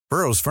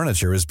Burrow's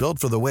furniture is built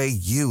for the way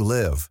you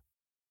live.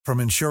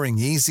 From ensuring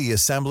easy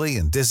assembly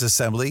and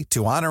disassembly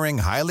to honoring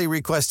highly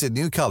requested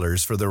new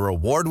colors for their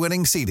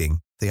award-winning seating,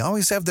 they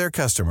always have their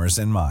customers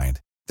in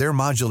mind. Their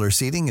modular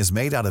seating is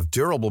made out of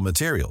durable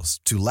materials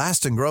to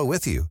last and grow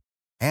with you.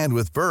 And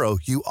with Burrow,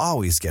 you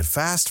always get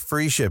fast,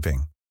 free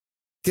shipping.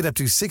 Get up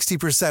to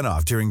 60%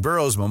 off during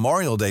Burrow's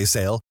Memorial Day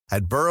sale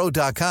at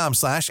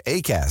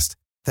burrow.com/ACAST.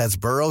 That's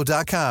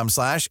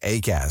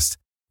burrow.com/ACAST.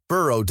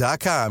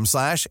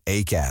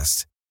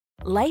 burrow.com/ACAST.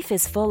 Life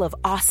is full of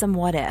awesome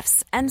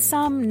what-ifs, and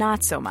some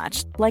not so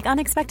much, like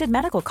unexpected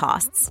medical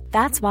costs.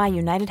 That's why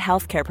United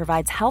Healthcare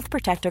provides Health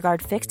Protector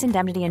Guard fixed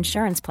indemnity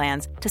insurance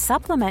plans to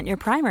supplement your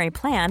primary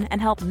plan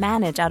and help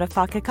manage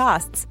out-of-pocket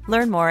costs.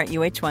 Learn more at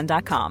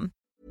uh1.com.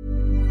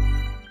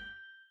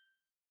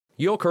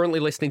 You're currently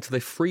listening to the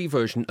free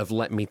version of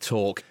Let Me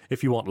Talk.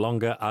 If you want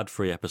longer,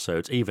 ad-free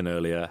episodes even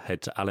earlier,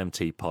 head to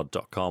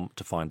lmtpod.com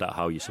to find out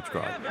how you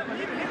subscribe.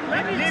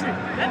 Let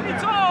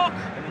me talk!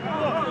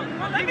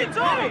 Let me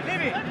talk!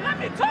 Let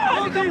me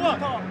talk!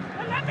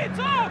 Let me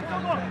talk!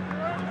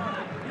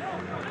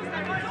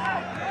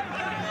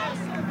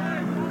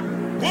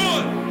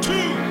 1,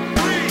 2,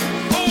 3,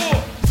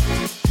 4.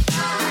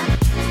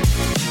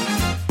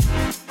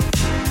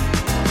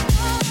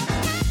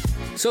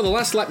 So the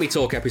last Let Me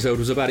Talk episode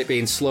was about it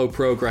being slow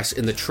progress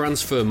in the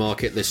transfer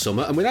market this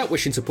summer, and without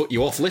wishing to put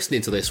you off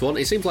listening to this one,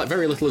 it seems like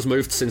very little has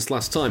moved since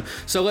last time.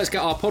 So let's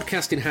get our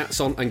podcasting hats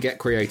on and get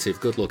creative.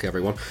 Good luck,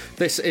 everyone.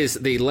 This is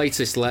the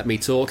latest Let Me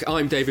Talk.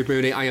 I'm David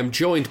Mooney. I am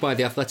joined by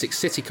the Athletic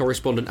City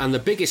correspondent and the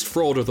biggest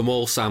fraud of them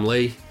all, Sam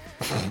Lee.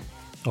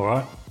 All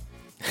right.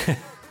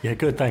 Yeah,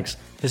 good, thanks.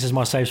 This is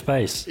my safe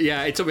space.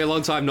 Yeah, it took me a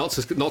long time not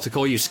to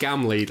call you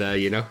Scam Lee there,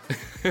 you know.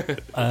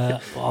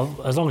 Well,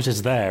 as long as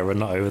it's there and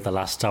not over the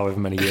last however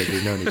many years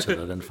we've known each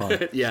other, then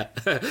fine. Yeah,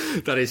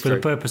 that is For true.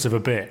 the purpose of a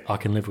bit, I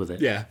can live with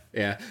it. Yeah.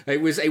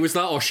 It was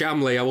that or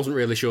Shamley. I wasn't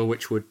really sure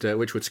which would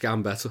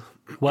scam better.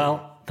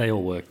 Well, they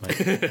all work,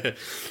 mate.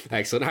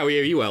 Excellent. How are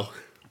you? Are you well?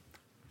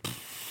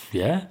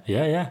 Yeah.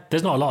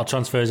 There's not a lot of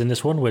transfers in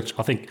this one, which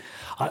I think...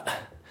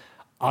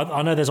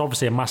 I know there's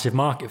obviously a massive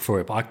market for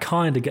it, but I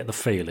kind of get the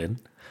feeling,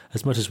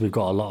 as much as we've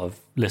got a lot of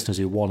listeners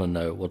who want to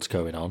know what's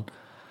going on,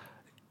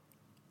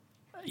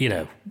 you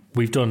know,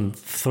 we've done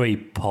 3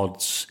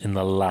 pods in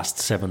the last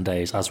 7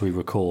 days as we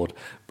record,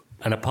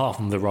 and apart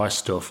from the Rice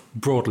stuff,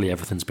 broadly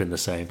everything's been the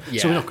same.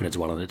 Yeah. So we're not going to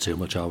dwell on it too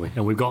much, are we?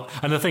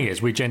 And the thing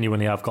is, we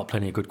genuinely have got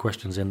plenty of good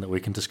questions in that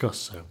we can discuss.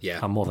 So yeah.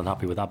 I'm more than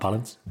happy with that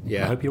balance.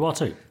 Yeah. I hope you are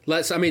too.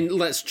 Let's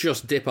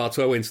just dip our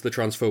toe into the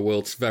transfer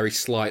world very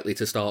slightly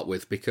to start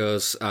with,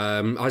 because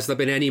has there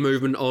been any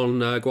movement on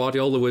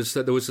Gvardiol? There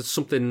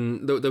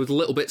was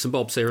little bits and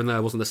bobs here and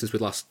there, wasn't there, since we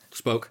last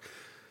spoke?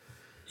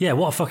 Yeah,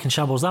 what a fucking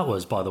shambles that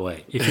was, by the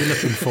way. If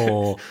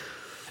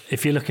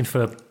you're looking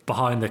for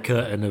behind the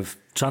curtain of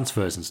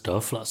transfers and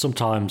stuff, like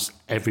sometimes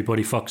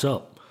everybody fucks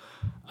up.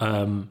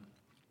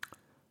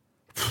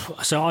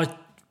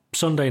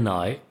 Sunday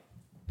night,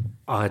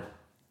 I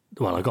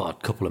got a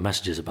couple of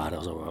messages about it. I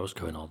was like, what was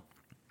going on?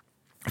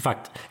 In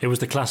fact, it was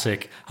the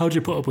classic, how do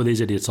you put up with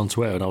these idiots on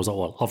Twitter? And I was like,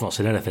 well, I've not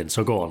seen anything,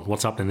 so go on,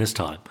 what's happening this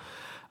time?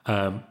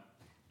 And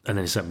then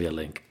he sent me a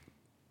link.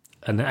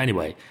 And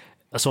anyway,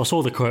 so I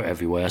saw the quote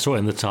everywhere. I saw it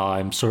in the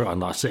Times, saw it on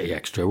like City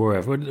Extra,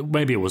 wherever.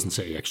 Maybe it wasn't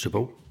City Extra,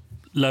 but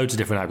loads of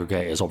different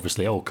aggregators,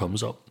 obviously, it all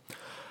comes up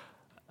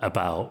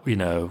about, you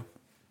know,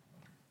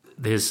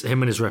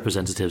 him and his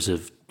representatives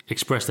have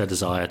expressed their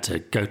desire to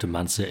go to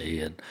Man City,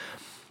 and,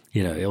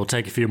 you know, it'll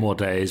take a few more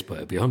days, but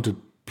it'll be 100+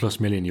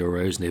 million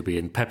euros, and he'll be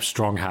in Pep's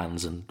strong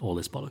hands and all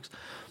this bollocks.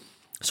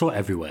 I saw it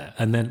everywhere.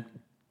 And then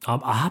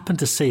I happened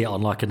to see it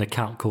on like an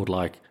account called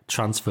like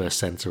Transfer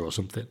Centre or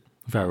something,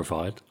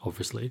 verified,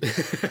 obviously.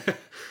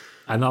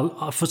 And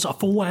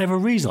for whatever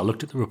reason, I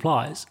looked at the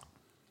replies,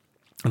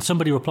 and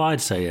somebody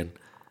replied saying,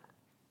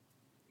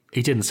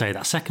 he didn't say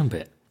that second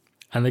bit.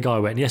 And the guy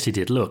went, yes, he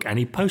did, look. And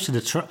he posted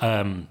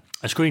a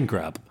screen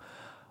grab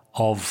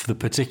of the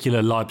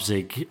particular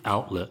Leipzig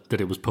outlet that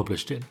it was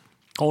published in.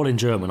 All in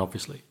German,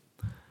 obviously.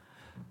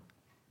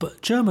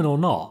 But German or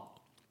not,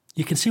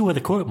 you can see where the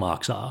quote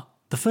marks are.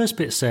 The first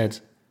bit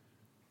said,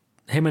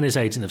 him and his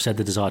agent have said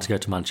the desire to go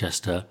to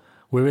Manchester.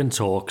 We're in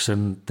talks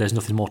and there's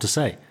nothing more to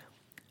say.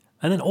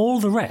 And then all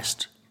the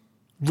rest,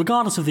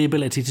 regardless of the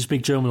ability to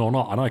speak German or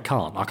not, and I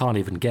can't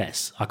even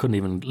guess. I couldn't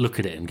even look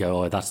at it and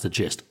go, oh, that's the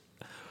gist.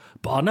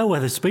 But I know where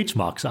the speech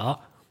marks are.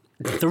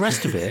 The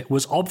rest of it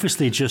was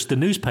obviously just the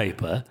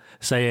newspaper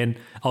saying,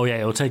 oh yeah,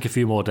 it'll take a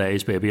few more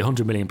days, but it'll be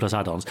 100 million plus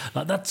add-ons.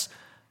 Like that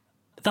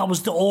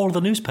was all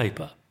the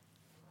newspaper.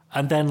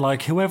 And then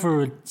like whoever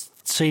had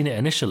seen it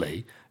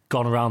initially,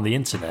 gone around the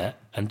internet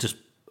and just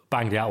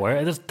banged it out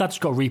where that's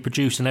got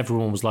reproduced, and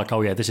everyone was like,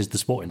 oh yeah, this is the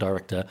sporting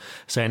director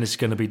saying it's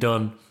going to be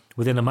done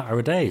within a matter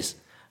of days.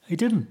 He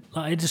didn't.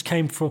 Like, it just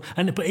came from...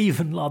 But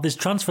even like this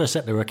Transfer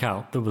Centre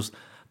account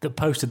that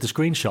posted the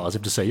screenshot as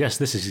if to say, yes,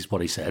 this is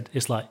what he said.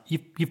 It's like,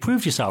 you've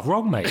proved yourself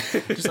wrong, mate.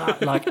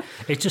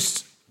 It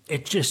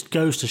it just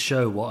goes to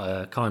show what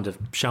a kind of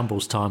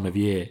shambles time of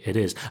year it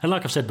is. And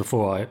like I've said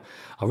before,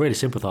 I really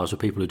sympathise with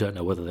people who don't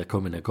know whether they're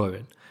coming or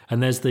going.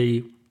 And there's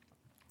the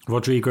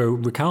Rodrigo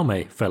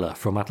Riquelme fella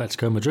from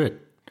Atletico Madrid.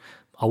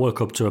 I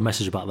woke up to a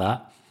message about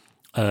that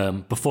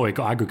before it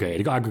got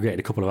aggregated. It got aggregated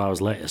a couple of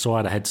hours later, so I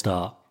had a head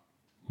start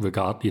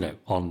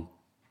on,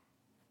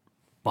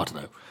 I don't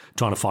know,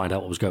 trying to find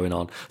out what was going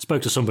on.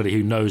 Spoke to somebody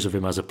who knows of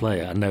him as a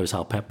player and knows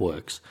how Pep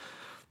works,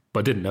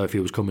 but didn't know if he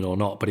was coming or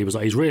not. But he was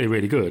like, he's really,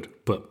 really good,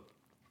 but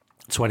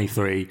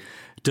 23,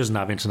 doesn't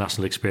have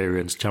international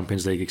experience,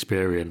 Champions League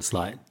experience,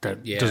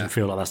 doesn't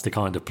feel like that's the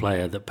kind of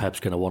player that Pep's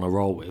going to want to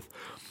roll with.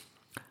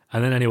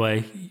 And then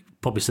anyway,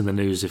 probably seen the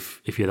news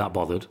if you're that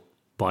bothered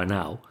by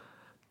now.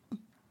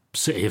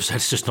 City have said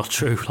it's just not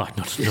true. Like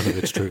none of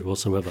it's true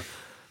whatsoever.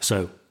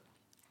 So,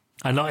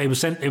 and it was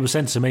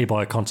sent to me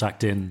by a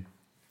contact in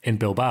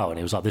Bilbao, and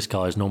he was like, "This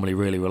guy is normally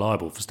really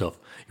reliable for stuff.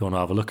 You want to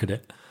have a look at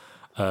it?"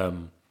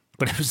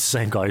 But it was the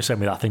same guy who sent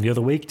me that thing the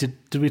other week.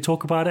 Did we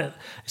talk about it?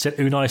 He said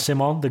Unai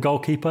Simon, the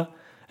goalkeeper,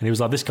 and he was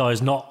like, "This guy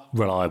is not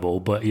reliable,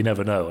 but you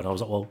never know." And I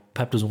was like, "Well,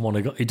 Pep doesn't want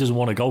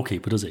a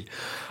goalkeeper, does he?"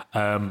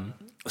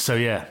 So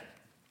yeah.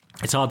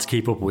 It's hard to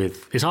keep up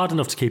with. It's hard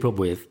enough to keep up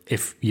with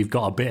if you've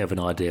got a bit of an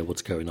idea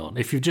what's going on.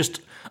 If you're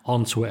just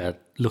on Twitter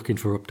looking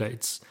for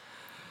updates,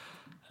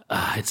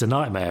 it's a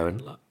nightmare.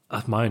 And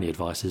my only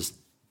advice is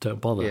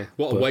don't bother. Yeah,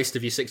 what a waste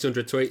of your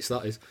 600 tweets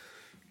that is.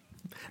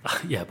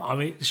 Yeah, but I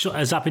mean,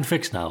 has that been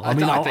fixed now? I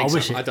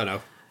wish so. I don't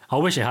know. I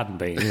wish it hadn't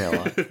been.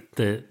 Like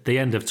the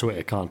end of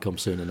Twitter can't come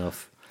soon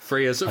enough.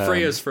 Free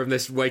us from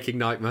this waking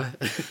nightmare.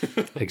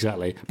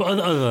 Exactly. But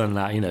other than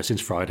that, since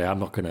Friday, I'm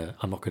not gonna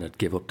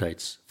give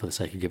updates for the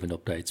sake of giving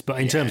updates. But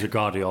in terms of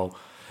Gvardiol,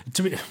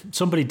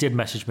 somebody did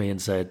message me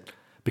and said,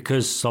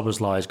 because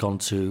Szoboszlai has gone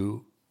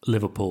to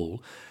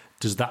Liverpool,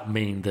 does that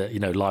mean that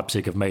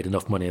Leipzig have made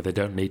enough money they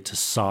don't need to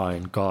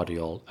sign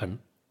Gvardiol? And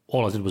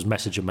all I did was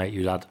message a mate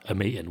who had a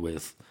meeting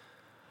with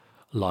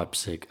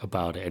Leipzig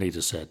about it, and he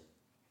just said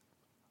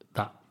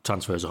that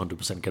transfer is 100%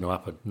 going to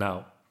happen.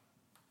 Now,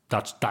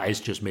 that is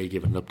just me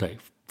giving an update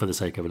for the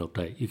sake of an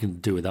update. You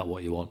can do with that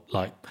what you want.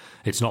 Like,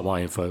 it's not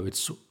my info.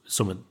 It's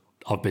something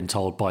I've been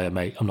told by a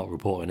mate. I'm not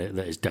reporting it.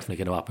 That is definitely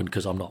going to happen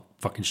because I'm not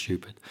fucking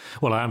stupid.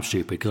 Well, I am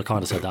stupid because I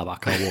kind of said that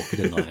about Kyle Walker,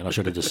 didn't I? And I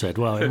should have just said,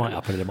 well, it might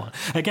happen. It might.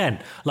 Again,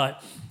 like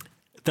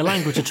the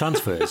language of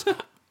transfers.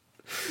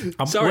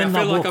 Sorry, I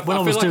feel like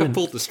I've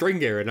pulled the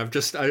string here, and I've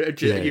just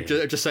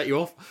just set you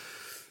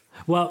off.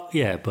 Well,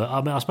 yeah, but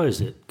I mean, I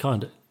suppose it's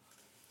kind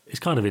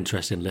of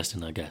interesting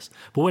listening, I guess.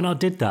 But when I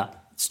did that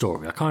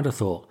story, I kind of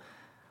thought,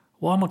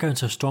 why am I going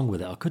so strong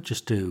with it? I could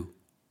just do,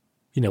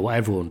 what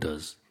everyone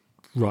does,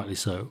 rightly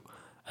so,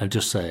 and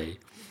just say,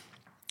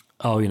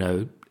 oh,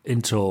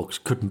 in talks,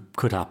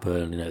 could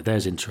happen,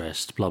 there's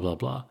interest, blah, blah,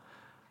 blah.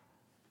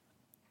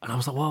 And I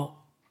was like, well,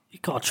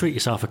 you've got to treat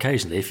yourself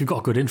occasionally. If you've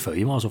got good info,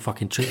 you might as well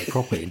fucking treat it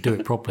properly and do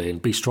it properly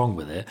and be strong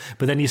with it.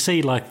 But then you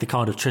see like the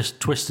kind of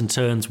twists and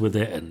turns with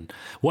it and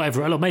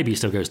whatever. Look, maybe he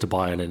still goes to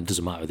Bayern and it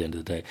doesn't matter at the end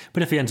of the day.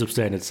 But if he ends up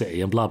staying in City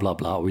and blah, blah,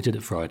 blah, we did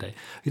it Friday.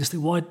 You just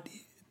think, why?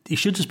 You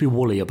should just be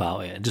woolly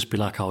about it and just be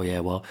like, oh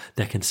yeah, well,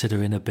 they're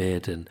considering a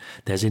bid and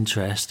there's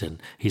interest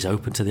and he's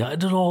open to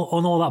and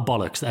all that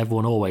bollocks that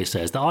everyone always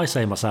says, that I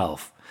say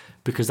myself,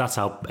 because that's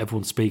how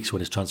everyone speaks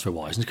when it's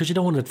transfer-wise. And because you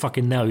don't want to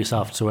fucking nail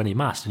yourself to any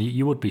mast, and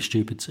you would be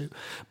stupid to.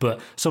 But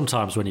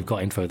sometimes when you've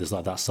got info that's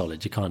like that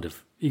solid, you got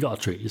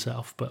to treat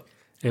yourself. But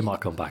it might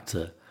come back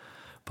to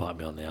bite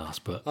me on the arse.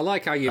 But I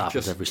like how you've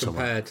just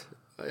compared.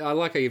 I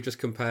like how you've just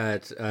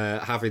compared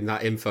having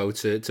that info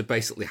to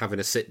basically having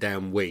a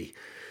sit-down wee.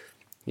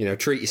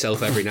 Treat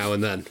yourself every now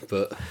and then.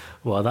 But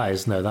well, that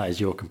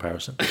is your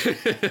comparison.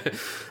 That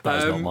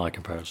is not my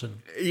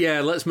comparison.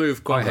 Yeah, let's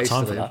move quite hastily.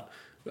 Time for that.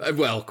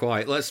 Well,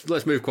 quite.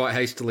 Let's move quite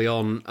hastily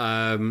on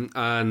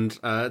and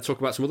talk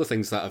about some other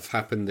things that have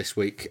happened this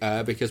week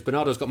because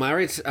Bernardo's got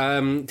married.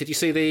 Did you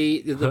see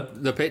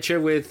the picture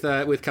with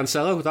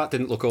Cancelo? That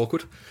didn't look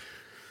awkward.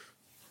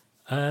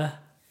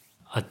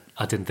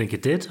 I didn't think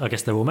it did. I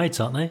guess they're all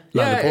mates, aren't they?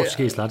 The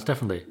Portuguese lads,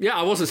 definitely. Yeah,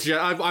 I wasn't.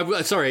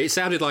 I'm sorry. It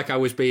sounded like I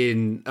was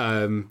being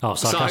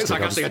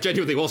sarcastic. I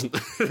genuinely wasn't.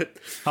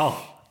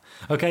 Oh,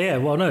 okay. Yeah.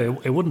 Well, no,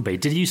 it wouldn't be.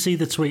 Did you see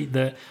the tweet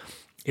that?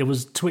 It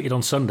was tweeted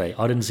on Sunday.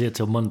 I didn't see it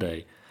till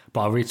Monday,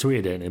 but I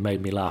retweeted it and it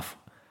made me laugh.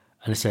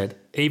 And it said,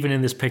 even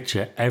in this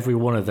picture, every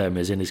one of them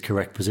is in his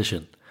correct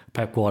position.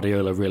 Pep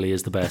Guardiola really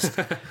is the best.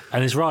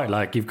 And it's right.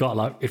 Like you've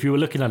got if you were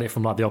looking at it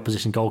from the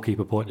opposition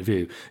goalkeeper point of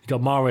view, you've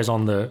got Mahrez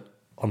on the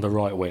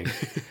right wing,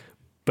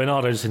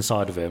 Bernardo's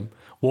inside of him,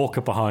 Walker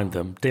behind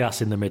them,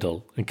 Diaz in the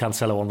middle, and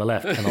Cancelo on the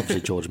left, and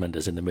obviously George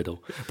Mendes in the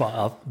middle. But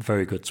a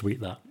very good tweet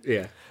that.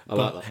 Yeah, I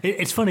like that.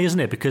 It's funny, isn't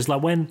it? Because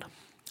when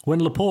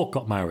Laporte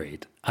got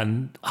married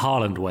and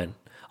Haaland went,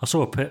 I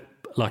saw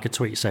a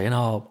tweet saying,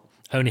 "Oh,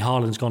 only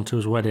Haaland's gone to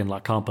his wedding.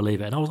 Can't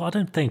believe it." And I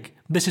don't think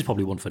this is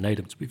probably one for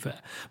Nadem, to be fair.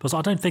 But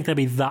I don't think there'd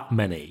be that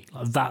many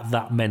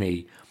that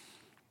many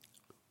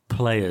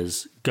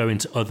players going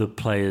to other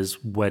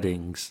players'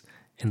 weddings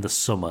in the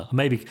summer.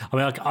 Maybe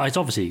it's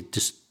obviously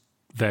just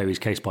varies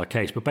case by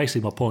case. But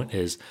basically, my point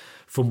is,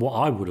 from what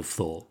I would have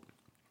thought,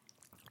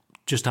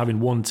 just having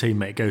one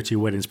teammate go to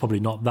your wedding is probably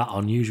not that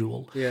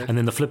unusual. Yeah. And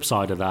then the flip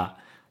side of that,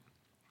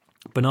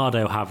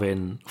 Bernardo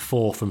having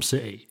 4 from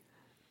City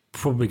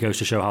probably goes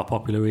to show how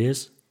popular he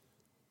is.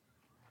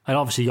 And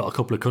obviously you got a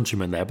couple of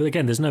countrymen there, but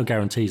again, there's no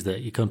guarantees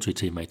that your country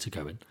teammates are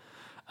going.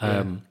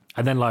 And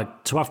then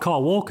like to have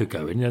Carl Walker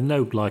going,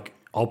 no like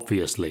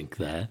obvious link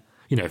there.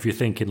 If you're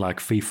thinking like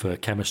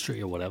FIFA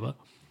chemistry or whatever,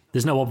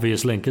 there's no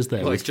obvious link, is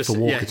there? Well, it's just for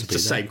Walker to it's be the there.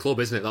 same club,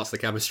 isn't it? That's the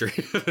chemistry.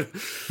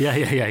 Yeah,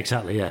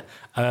 exactly, yeah.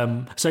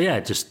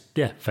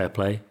 Fair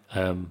play.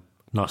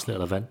 Nice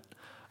little event.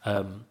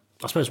 I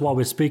suppose while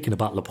we're speaking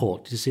about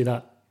Laporte, did you see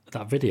that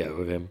video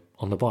of him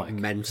on the bike?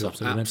 Mental,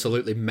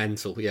 absolutely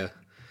mental, yeah.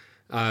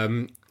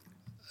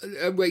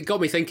 It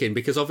got me thinking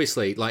because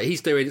obviously, like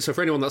he's doing. So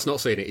for anyone that's not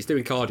seen it, he's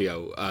doing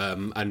cardio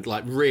and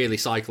like really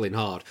cycling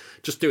hard,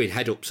 just doing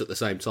head ups at the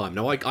same time.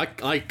 Now I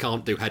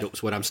can't do head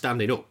ups when I'm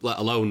standing up, let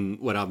alone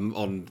when I'm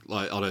on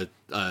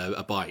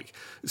a bike.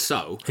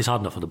 So it's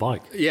hard enough on the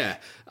bike. Yeah,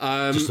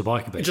 just the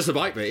bike bit. Just the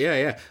bike bit.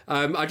 Yeah.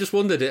 I just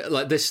wondered,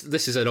 like this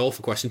is an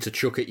awful question to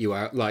chuck at you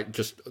out, like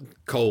just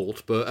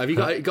cold. But have you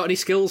got any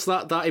skills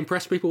that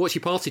impress people? What's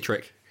your party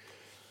trick?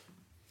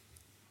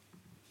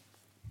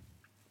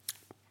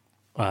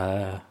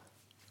 Imagine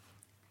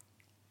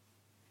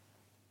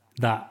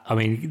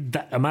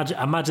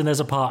there's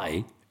a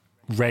party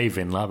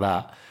raving like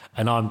that,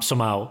 and I'm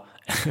somehow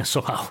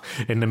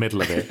in the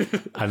middle of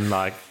it, and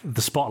like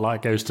the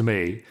spotlight goes to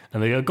me,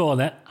 and they go on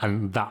there,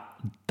 and that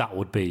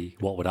would be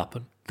what would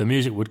happen. The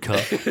music would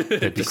cut,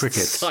 there'd be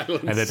crickets,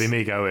 silence. And there'd be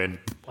me going,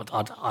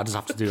 I just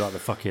have to do like the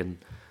fucking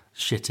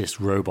shittest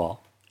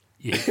robot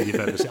you've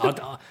ever seen.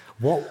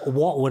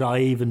 What would I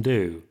even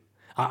do?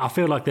 I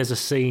feel like there's a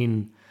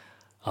scene.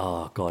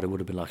 Oh, God, it would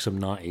have been like some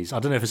 90s. I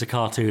don't know if it's a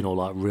cartoon or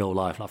like real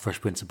life, like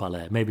Fresh Prince of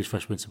Bel-Air. Maybe it's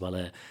Fresh Prince of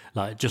Bel-Air.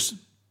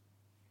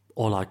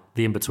 Or like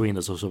The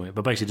In-Betweeners or something.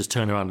 But basically just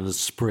turn around and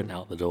just sprint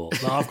out the door.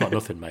 Like, I've got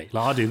nothing, mate.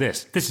 Like, I do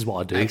this. This is what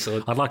I do.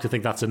 Excellent. I'd like to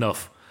think that's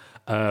enough.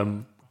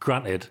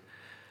 Granted,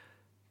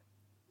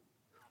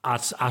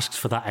 I'd asked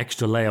for that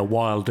extra layer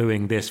while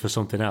doing this for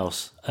something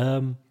else.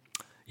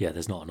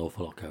 There's not an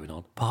awful lot going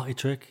on. Party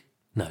trick?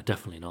 No,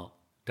 definitely not.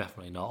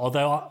 Definitely not.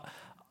 Although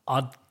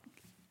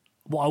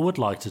what I would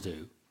like to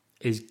do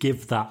is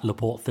give that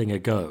Laporte thing a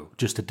go,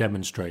 just to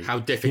demonstrate how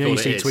difficult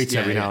it is. You see tweets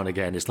every now and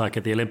again. It's like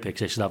at the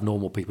Olympics, they should have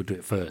normal people do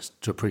it first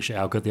to appreciate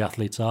how good the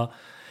athletes are.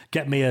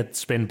 Get me a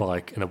spin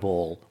bike and a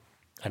ball,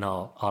 and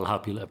I'll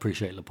help you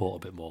appreciate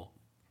Laporte a bit more.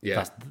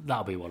 Yeah,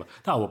 that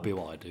would be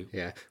what I do.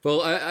 Yeah,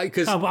 well,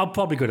 because I'm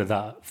probably good at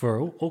that for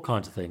all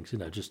kinds of things.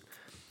 Just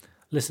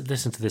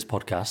listen to this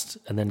podcast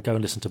and then go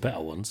and listen to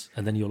better ones,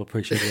 and then you'll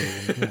appreciate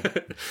the other ones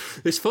more.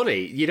 It's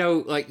funny,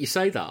 like you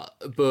say that,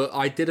 but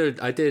I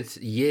did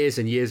years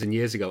and years and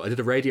years ago, I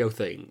did a radio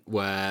thing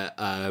where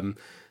there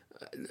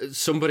was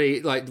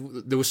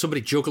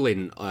somebody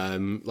juggling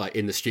like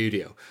in the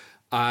studio,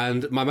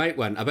 and my mate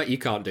went, I bet you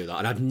can't do that.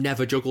 And I'd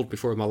never juggled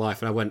before in my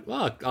life, and I went,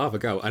 well, I'll have a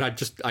go. And I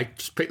just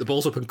picked the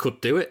balls up and could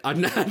do it. I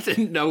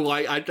didn't know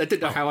I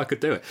didn't know how I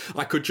could do it.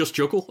 I could just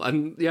juggle,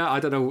 and yeah,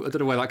 I don't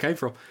know where that came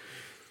from.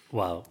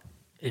 Well,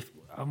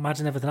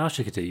 imagine everything else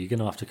you could do. You're going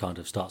to have to kind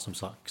of start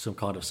some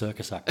kind of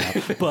circus act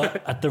now.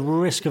 But at the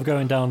risk of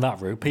going down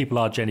that route, people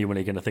are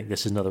genuinely going to think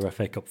this is another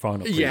FA Cup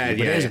final. Yeah. It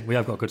isn't. We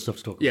have got good stuff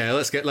to talk about. Yeah,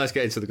 let's get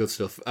into the good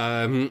stuff.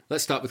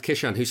 Let's start with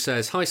Kishan, who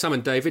says, "Hi Sam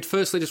and David.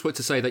 Firstly, just want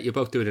to say that you're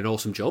both doing an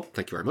awesome job.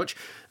 Thank you very much.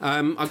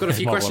 I've got a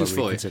few questions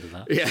for you.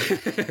 That.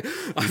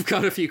 Yeah, I've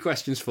got a few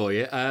questions for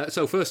you.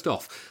 So first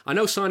off, I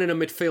know signing a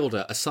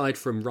midfielder aside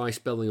from Rice,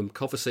 Bellingham,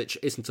 Kovacic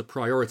isn't a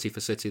priority for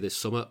City this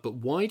summer, but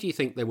why do you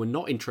think they were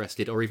not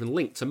interested or even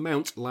linked to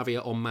Mount,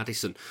 Lavia or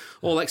Maddison?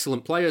 All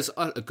excellent players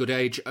at a good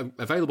age,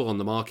 available on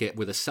the market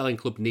with a selling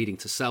club needing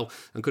to sell,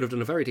 and could have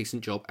done a very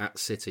decent job at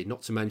City.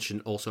 Not to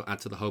mention also add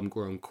to the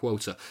homegrown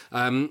quota."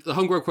 The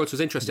homegrown quota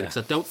was interesting because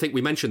I don't think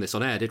we mentioned this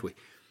on air, did we?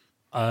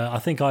 I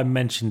think I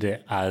mentioned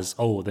it as,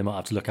 they might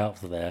have to look out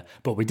for there,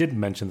 but we didn't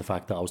mention the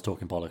fact that I was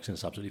talking bollocks and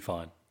it's absolutely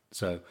fine.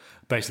 So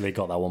basically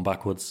got that one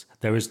backwards.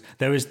 There is.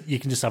 You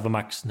can just have a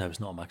max. No, it's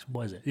not a max.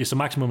 What is it? It's a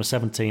maximum of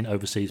 17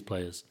 overseas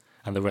players,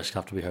 and the rest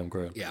have to be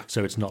homegrown. Yeah.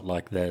 So it's not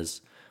like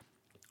there's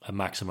a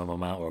maximum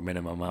amount or a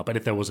minimum amount. But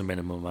if there was a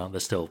minimum amount, they're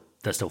still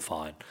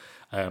fine.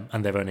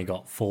 And they've only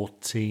got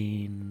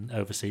 14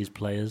 overseas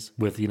players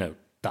with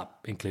that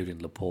including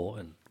Laporte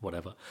and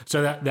whatever.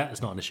 So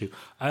that's not an issue.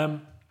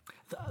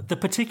 The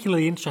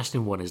particularly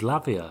interesting one is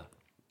Lavia,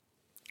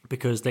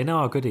 because they know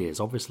how good he is,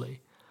 obviously.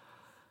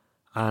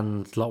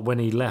 And like when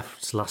he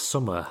left last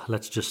summer,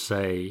 let's just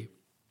say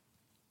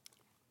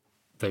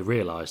they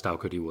realised how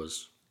good he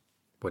was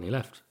when he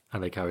left,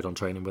 and they carried on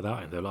training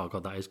without him. They're like, "Oh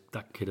God,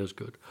 that kid is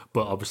good,"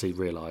 but obviously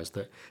realised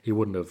that he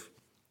wouldn't have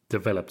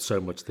developed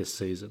so much this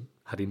season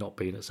had he not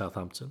been at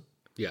Southampton.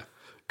 Yeah,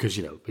 because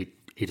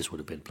he just would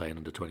have been playing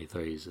under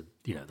 23s, and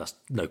that's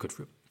no good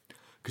for him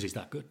because he's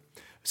that good.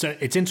 So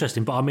it's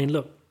interesting, but I mean,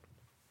 look,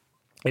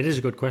 it is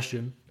a good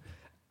question,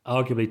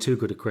 arguably too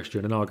good a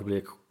question, and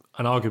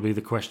arguably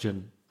the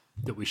question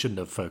that we shouldn't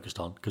have focused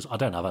on, because I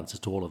don't have answers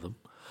to all of them.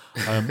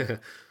 I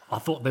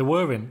thought they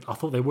were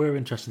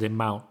interested in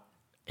Mount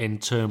in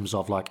terms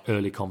of like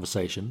early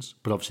conversations,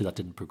 but obviously that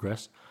didn't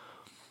progress.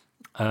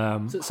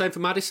 Is it the same for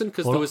Maddison?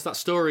 Because there was that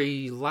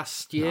story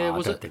last year, no,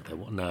 was I don't think there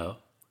was.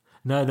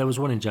 No, there was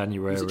one in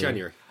January. Was it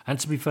January? And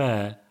to be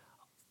fair,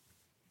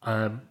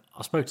 I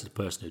spoke to the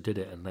person who did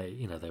it, and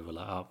they were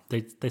like,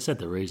 they said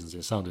the reasons.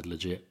 It sounded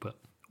legit, but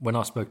when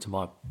I spoke to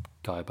my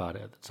guy about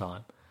it at the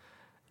time,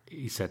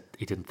 he said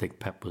he didn't think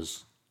Pep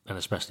was an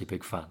especially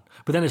big fan.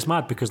 But then it's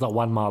mad because like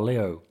Juan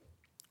Leo,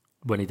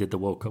 when he did the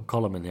World Cup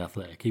column in The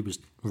Athletic, he was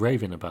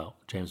raving about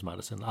James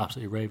Maddison,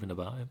 absolutely raving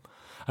about him.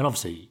 And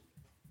obviously,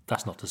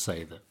 that's not to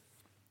say that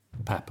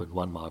Pep and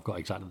Juanma have got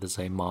exactly the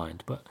same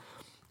mind, but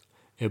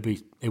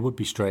it would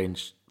be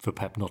strange for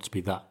Pep not to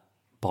be that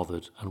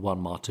bothered and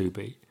Juanma to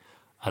be,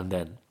 and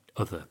then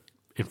other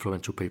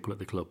influential people at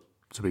the club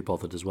to be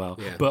bothered as well.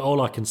 Yeah. But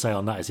all I can say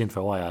on that is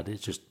info I had.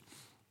 It's just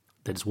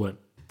they just weren't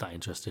that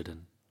interested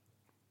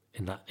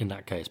in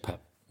that case.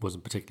 Pep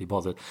wasn't particularly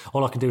bothered.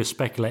 All I can do is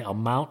speculate on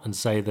Mount and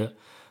say that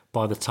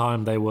by the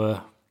time they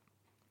were,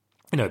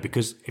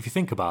 because if you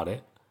think about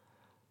it,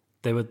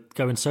 they were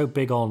going so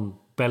big on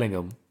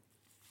Bellingham,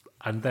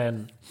 and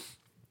then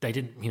they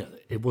didn't.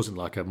 It wasn't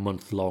like a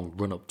month-long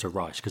run-up to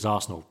Rice because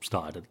Arsenal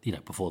started,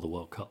 before the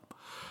World Cup.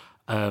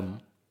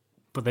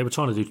 But they were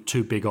trying to do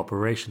two big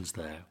operations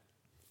there.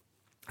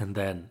 And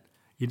then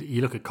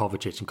you look at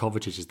Kovacic, and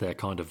Kovacic is their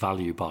kind of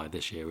value buy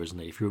this year, isn't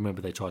he? If you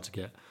remember, they tried to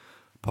get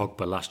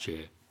Pogba last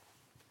year.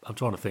 I'm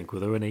trying to think, were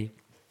there any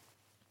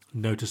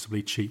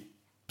noticeably cheap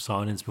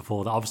signings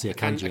before that? Obviously,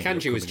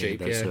 Akanji was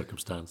cheap, in those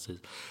circumstances.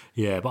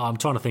 Yeah, but I'm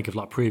trying to think of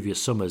like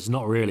previous summers.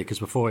 Not really, because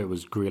before it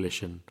was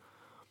Grealish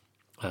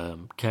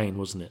and Kane,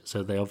 wasn't it?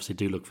 So they obviously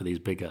do look for these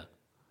bigger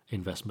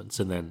investments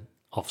and then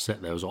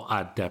offset those or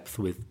add depth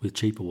with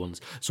cheaper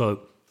ones.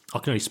 So I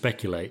can only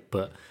speculate,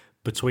 but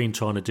between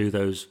trying to do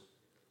those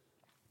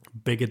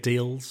bigger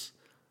deals,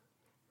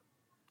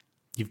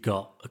 you've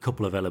got a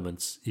couple of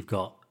elements. You've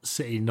got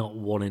City not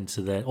wanting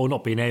to then, or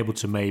not being able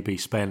to maybe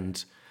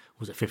spend,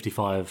 was it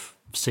 55,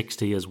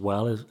 60 as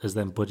well as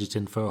then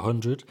budgeting for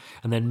 100.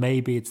 And then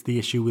maybe it's the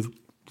issue with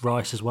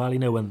Rice as well.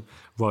 When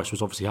Rice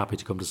was obviously happy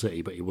to come to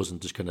City, but he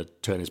wasn't just going to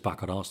turn his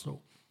back on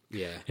Arsenal.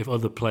 Yeah. If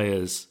other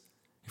players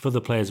have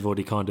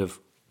already kind of,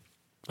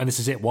 and this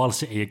is it, while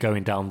City are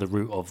going down the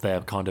route of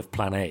their kind of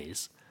plan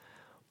A's,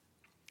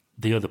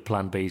 the other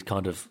plan B's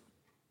kind of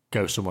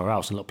go somewhere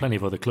else. And look, plenty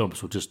of other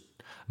clubs will just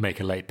make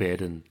a late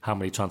bid, and how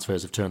many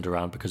transfers have turned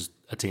around because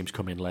a team's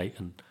come in late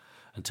and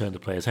turned the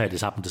player's head.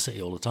 It's happened to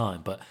City all the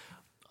time. But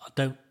I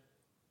don't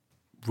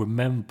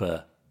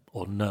remember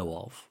or know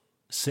of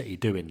City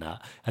doing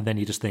that. And then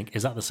you just think,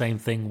 is that the same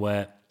thing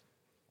where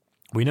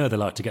we know they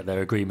like to get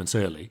their agreements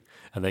early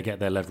and they get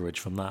their leverage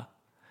from that?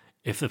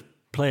 If the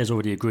player's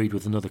already agreed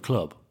with another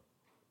club,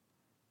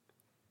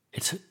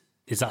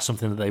 is that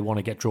something that they want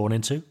to get drawn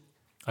into?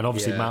 And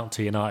obviously Mount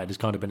to United has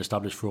kind of been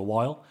established for a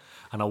while,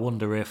 and I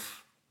wonder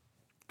if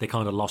they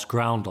kind of lost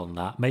ground on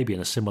that, maybe in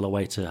a similar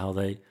way to how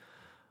they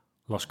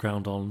lost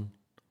ground on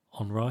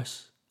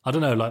Rice. I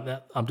don't know, like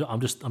that. I'm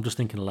just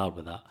thinking aloud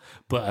with that.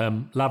 But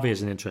Lavia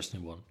is an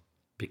interesting one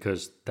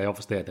because they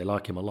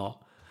like him a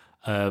lot.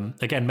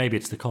 Again, maybe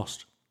it's the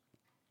cost.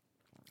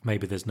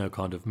 Maybe there's no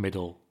kind of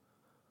middle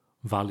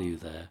value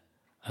there.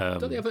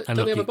 Don't they have a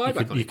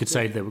buyback on it? You could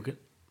say they were good.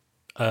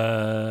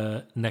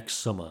 Next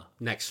summer.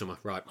 Next summer,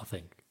 right. I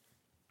think.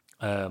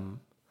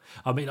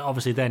 I mean,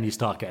 obviously then you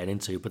start getting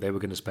into, but they were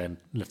going to spend,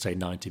 let's say,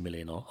 90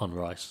 million on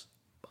Rice,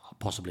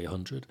 possibly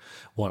 100.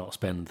 Why not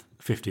spend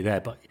 50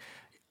 there? But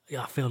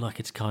I feel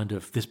like it's kind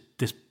of, this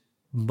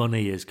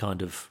money is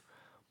kind of,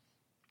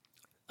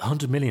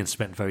 100 million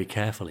spent very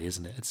carefully,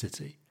 isn't it, at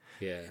City?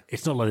 Yeah.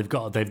 It's not like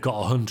they've got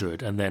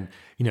 100 and then,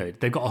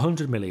 they've got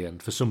 100 million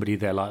for somebody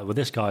they're like, well,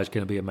 this guy's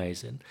going to be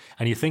amazing.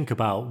 And you think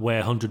about where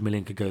 100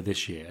 million could go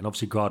this year, and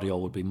obviously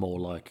Gvardiol would be more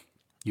like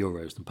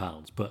euros than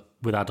pounds, but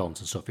with add-ons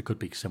and stuff, it could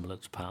be similar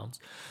to pounds.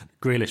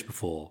 Grealish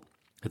before,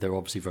 they were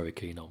obviously very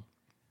keen on.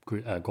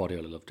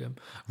 Guardiola loved him.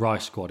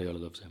 Rice, Guardiola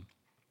loves him.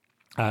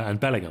 And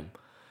Bellingham.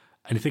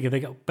 And you think if they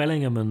got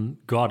Bellingham and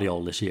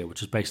Gvardiol this year,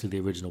 which is basically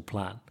the original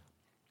plan,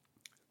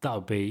 that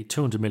would be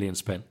 200 million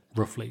spent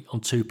roughly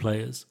on two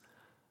players,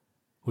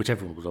 which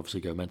everyone would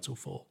obviously go mental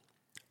for.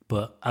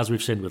 But as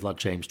we've seen with like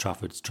James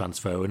Trafford's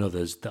transfer and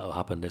others that will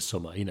happen this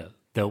summer,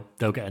 they'll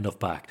get enough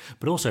back.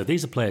 But also,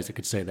 these are players that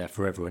could stay there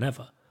forever and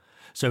ever.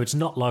 So it's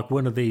not like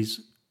one of these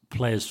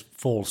players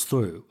falls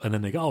through and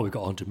then they go, oh, we've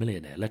got 100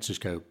 million here, let's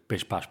just go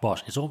bish, bash,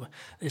 bosh. It's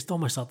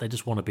almost like they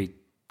just want to be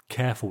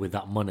careful with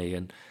that money.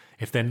 And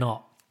if they're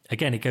not,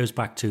 again, it goes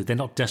back to they're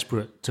not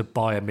desperate to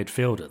buy a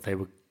midfielder. They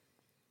were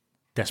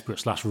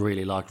desperate /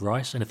 really like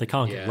Rice. And if they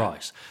can't get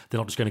Rice, they're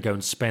not just going to go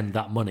and spend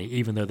that money,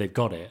 even though they've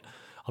got it,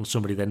 on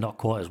somebody they're not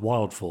quite as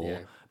wild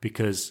for.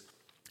 Because,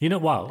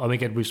 wow, I mean,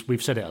 again,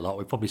 we've said it a lot.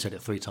 We've probably said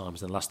it 3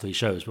 times in the last 3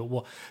 shows.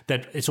 But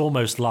it's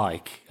almost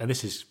like, and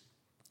this is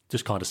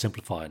just kind of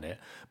simplifying it,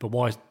 but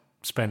why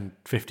spend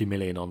 50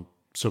 million on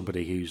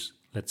somebody who's,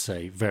 let's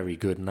say, very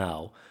good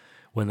now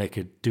when they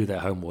could do their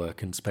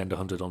homework and spend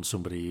 100 on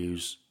somebody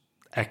who's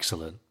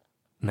excellent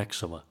next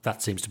summer?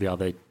 That seems to be how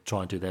they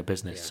try and do their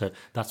business. So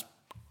that's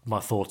my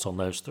thoughts on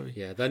those three.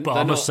 Yeah, but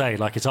I must say,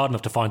 like, it's hard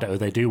enough to find out who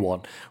they do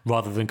want,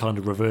 rather than kind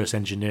of reverse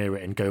engineer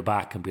it and go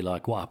back and be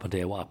like, what happened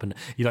here? What happened?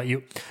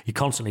 You're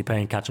constantly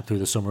playing catch up through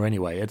the summer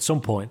anyway. At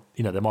some point,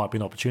 there might be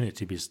an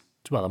opportunity.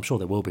 Well, I'm sure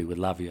there will be with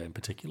Lavia in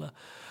particular,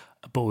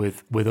 but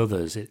with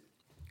others, it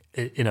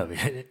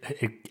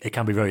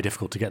can be very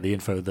difficult to get the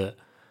info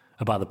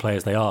about the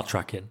players they are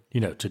tracking.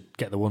 To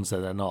get the ones that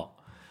they're not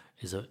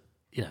is a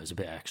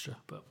bit extra,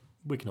 but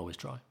we can always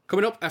try.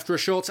 Coming up after a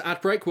short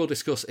ad break, we'll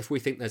discuss if we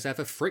think there's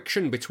ever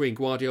friction between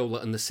Gvardiol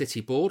and the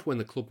City board when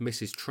the club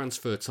misses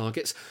transfer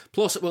targets.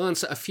 Plus, we'll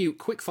answer a few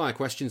quick-fire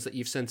questions that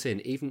you've sent in,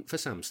 even for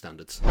Sam's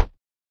standards.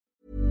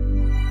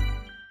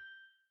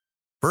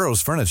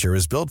 Burrow's furniture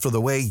is built for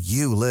the way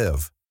you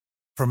live.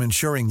 From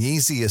ensuring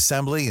easy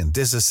assembly and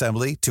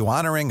disassembly to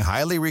honoring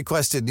highly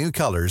requested new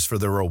colors for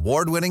their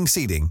award-winning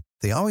seating,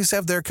 they always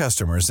have their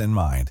customers in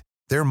mind.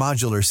 Their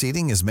modular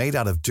seating is made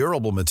out of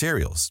durable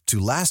materials to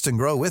last and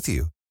grow with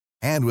you.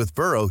 And with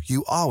Burrow,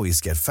 you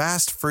always get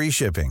fast, free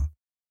shipping.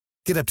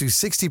 Get up to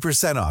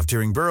 60% off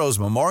during Burrow's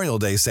Memorial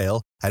Day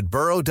sale at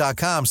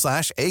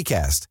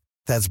burrow.com/ACAST.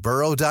 That's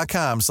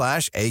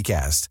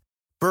burrow.com/ACAST.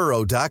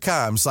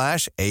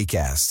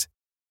 burrow.com/ACAST.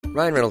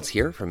 Ryan Reynolds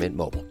here from Mint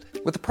Mobile.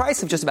 With the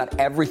price of just about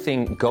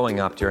everything going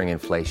up during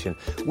inflation,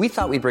 we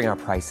thought we'd bring our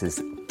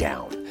prices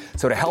down.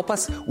 So to help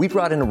us, we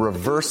brought in a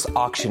reverse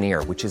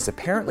auctioneer, which is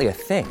apparently a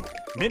thing.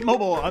 Mint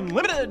Mobile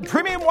Unlimited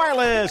Premium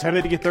Wireless. How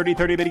to get 30,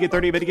 30, bit to get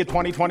 30, bit to get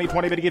 20, 20,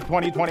 20, bit to get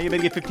 20, 20, bit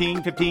to get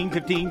 15, 15,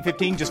 15,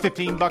 15, just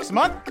 $15 a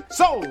month?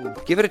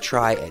 Sold! Give it a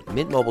try at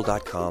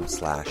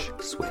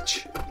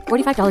mintmobile.com/switch.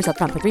 $45 up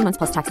front for 3 months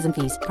plus taxes and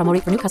fees. Promo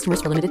rate for new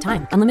customers for limited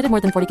time. Unlimited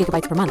more than 40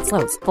 gigabytes per month.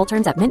 Slows full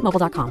terms at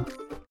mintmobile.com.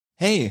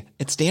 Hey,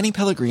 it's Danny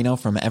Pellegrino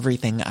from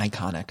Everything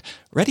Iconic.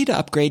 Ready to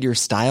upgrade your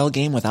style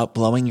game without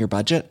blowing your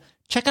budget?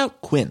 Check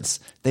out Quince.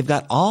 They've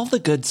got all the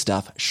good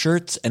stuff,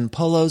 shirts and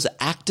polos,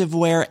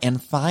 activewear,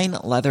 and fine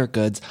leather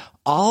goods,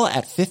 all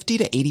at 50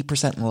 to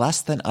 80%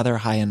 less than other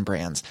high-end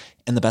brands.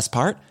 And the best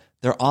part?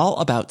 They're all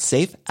about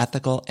safe,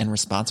 ethical, and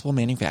responsible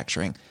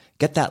manufacturing.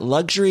 Get that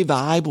luxury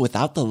vibe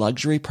without the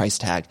luxury price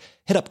tag.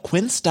 Hit up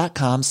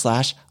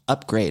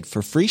quince.com/upgrade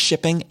for free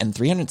shipping and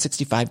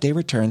 365-day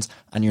returns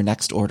on your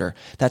next order.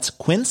 That's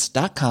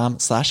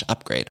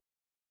quince.com/upgrade.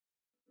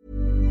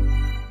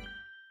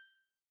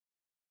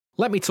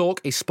 Let Me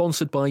Talk is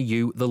sponsored by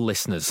you, the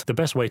listeners. The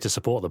best way to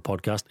support the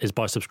podcast is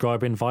by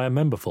subscribing via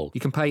Memberful.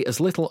 You can pay as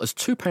little as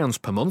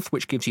 £2 per month,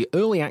 which gives you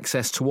early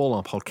access to all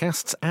our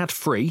podcasts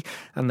ad-free,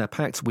 and they're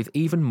packed with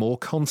even more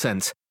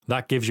content.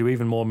 That gives you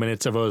even more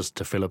minutes of us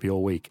to fill up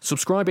your week.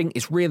 Subscribing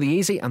is really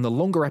easy, and the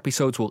longer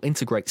episodes will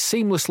integrate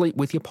seamlessly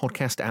with your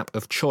podcast app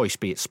of choice,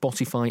 be it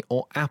Spotify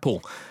or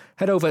Apple.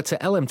 Head over to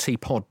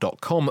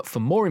lmtpod.com for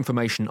more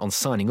information on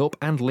signing up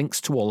and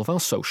links to all of our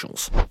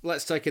socials.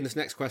 Let's take in this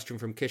next question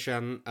from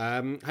Kishan.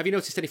 Have you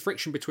noticed any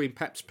friction between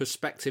Pep's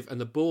perspective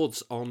and the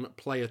board's on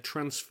player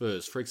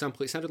transfers? For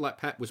example, it sounded like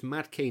Pep was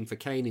mad keen for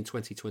Kane in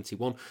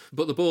 2021,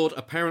 but the board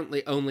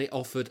apparently only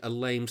offered a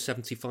lame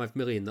 75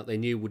 million that they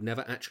knew would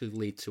never actually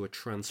lead to a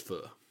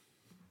transfer.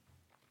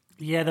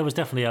 Yeah, there was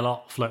definitely a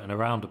lot floating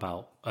around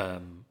about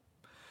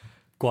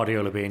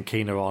Guardiola being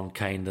keener on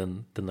Kane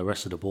than the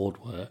rest of the board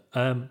were.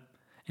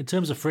 In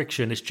terms of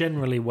friction, it's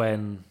generally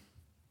when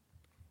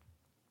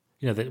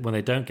when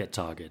they don't get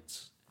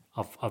targets.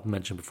 I've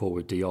mentioned before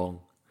with De Jong,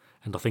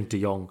 and I think De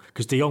Jong,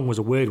 because De Jong was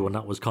a weird one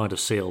that was kind of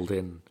sealed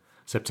in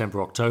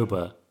September,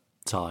 October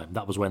time.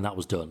 That was when that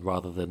was done,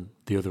 rather than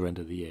the other end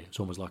of the year. It's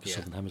almost like a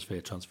Southern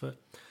Hemisphere transfer.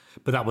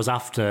 But that was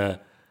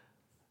after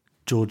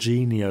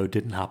Jorginho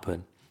didn't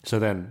happen. So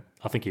then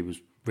I think he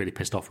was really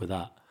pissed off with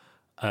that.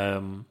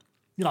 I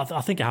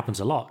think it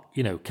happens a lot.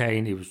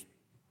 Kane, he was.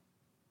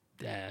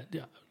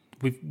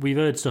 We've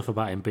heard stuff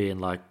about him being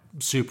like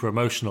super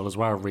emotional as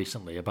well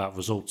recently about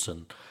results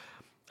and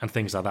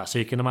things like that. So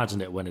you can imagine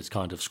it when it's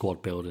kind of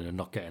squad building and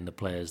not getting the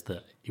players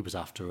that he was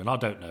after. And I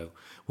don't know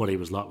what he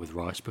was like with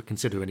Rice, but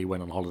considering he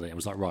went on holiday and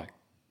was like, right,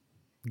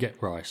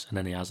 get Rice, and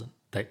then he hasn't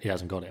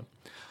got him.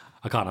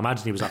 I can't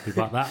imagine he was happy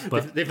about that.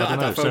 But they've not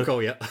had that phone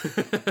call yet.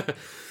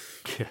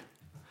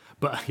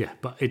 but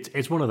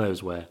it's one of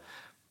those where.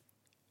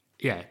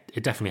 Yeah,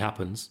 it definitely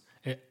happens.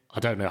 I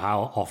don't know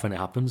how often it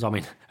happens. I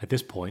mean, at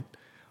this point,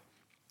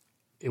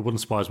 it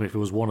wouldn't surprise me if it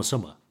was one a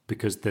summer,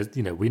 because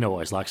we know what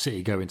it's like.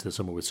 City go into the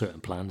summer with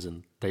certain plans,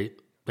 and they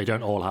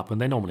don't all happen.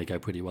 They normally go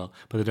pretty well,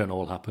 but they don't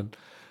all happen.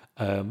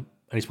 And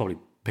he's probably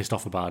pissed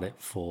off about it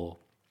for,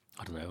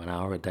 I don't know, an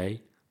hour, a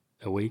day,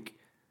 a week,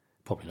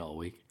 probably not a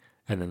week.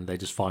 And then they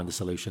just find the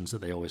solutions that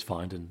they always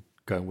find and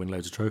go and win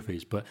loads of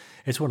trophies. But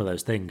it's one of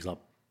those things like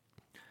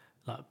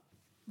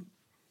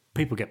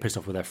people get pissed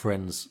off with their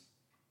friends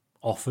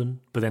often,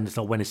 but then it's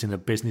like when it's in a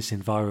business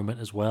environment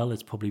as well,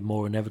 it's probably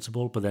more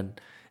inevitable, but then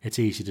it's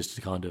easy just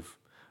to kind of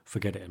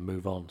forget it and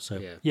move on.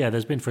 So yeah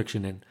there's been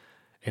friction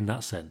in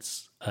that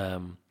sense. I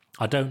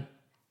don't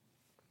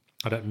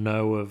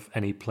know of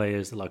any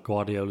players that like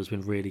Gvardiola's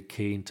been really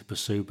keen to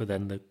pursue, but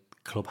then the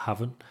club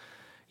haven't.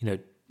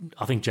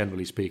 I think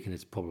generally speaking,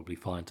 it's probably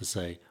fine to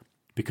say,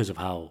 because of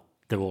how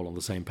they're all on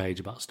the same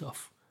page about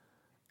stuff,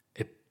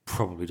 it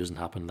probably doesn't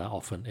happen that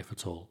often, if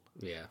at all.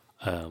 Yeah.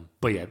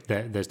 But yeah,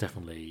 there's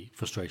definitely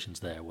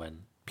frustrations there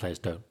when players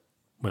don't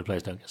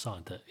get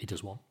signed that he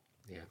does want.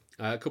 Yeah.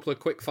 A couple of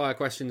quick fire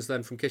questions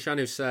then from Kishan,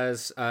 who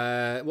says,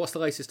 what's the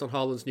latest on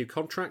Haaland's new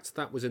contract?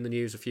 That was in the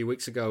news a few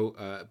weeks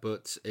ago,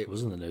 but it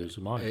was in the news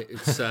of mine.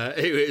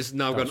 It's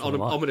now gone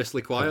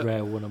ominously quiet. A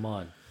rare one of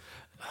mine.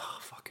 Oh,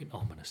 fucking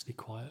ominously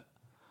quiet.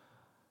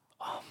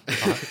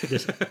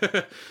 This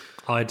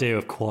idea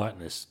of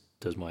quietness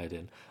does my head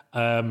in.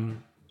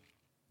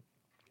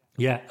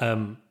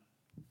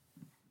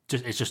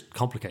 It's just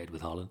complicated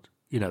with Haaland.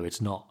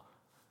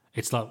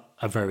 It's like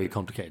a very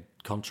complicated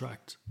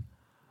contract.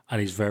 And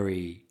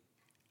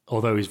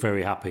although he's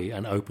very happy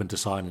and open to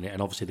signing it,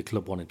 and obviously the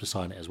club want him to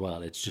sign it as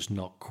well, it's just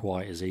not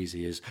quite as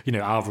easy as,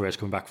 Alvarez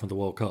coming back from the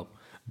World Cup,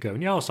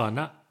 going, yeah, I'll sign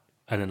that,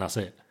 and then that's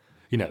it.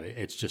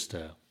 It's just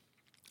a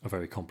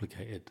very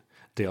complicated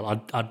deal.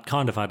 I'd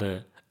kind of had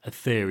a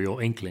theory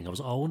or inkling. I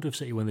was like, I wonder if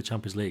City win the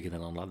Champions League, and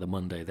then on like the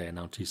Monday they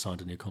announced he signed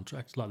a new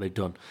contract, like they'd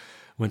done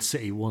when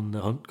City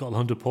got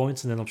 100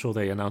 points, and then I'm sure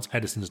they announced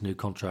Edison's new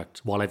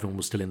contract while everyone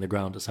was still in the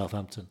ground at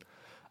Southampton.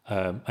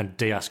 And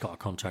Diaz got a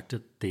contract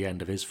at the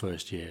end of his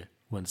first year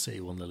when City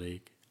won the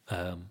league.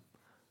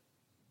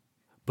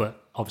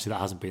 But obviously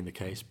that hasn't been the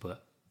case.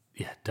 But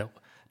yeah, don't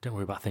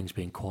worry about things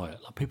being quiet.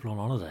 Like people on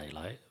holiday,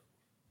 like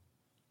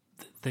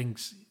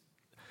things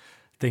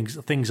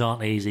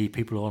aren't easy.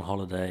 People are on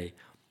holiday.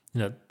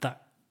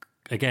 That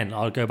again,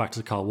 I'll go back to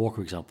the Kyle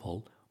Walker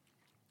example.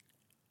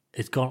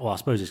 It's gone. Well, I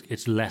suppose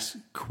it's less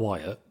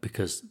quiet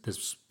because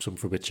there's some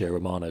Fabrizio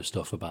Romano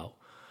stuff about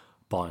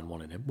Bayern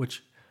wanting him,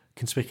 which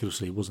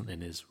conspicuously wasn't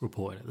in his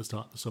reporting at the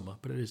start of the summer,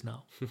 but it is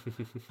now.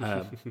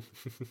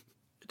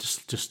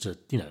 Just to,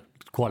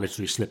 quite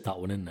literally slip that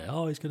one in there.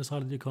 Oh, he's going to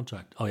sign a new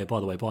contract. Oh, yeah, by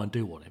the way, Bayern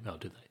do want him. Oh,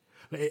 do they?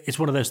 But it's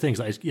one of those things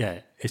that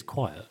it's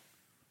quiet,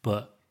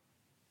 but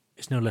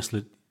it's no less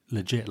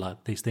legit.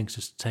 Like, these things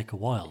just take a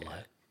while. Yeah.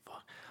 Like,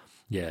 fuck.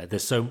 Yeah,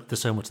 there's so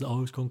much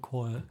that, it's gone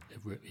quiet.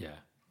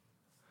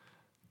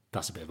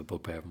 That's a bit of a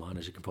bugbear of mine,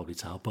 as you can probably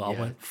tell, but I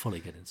won't fully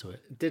get into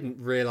it. Didn't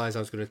realise I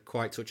was going to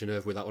quite touch a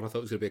nerve with that one. I thought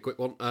it was going to be a quick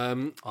one.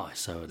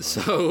 It's so annoying.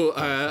 So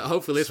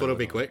hopefully this one will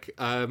be quick.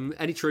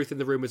 Any truth in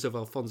the rumours of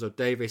Alphonso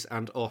Davies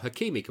and or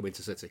Hakimi coming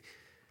to City?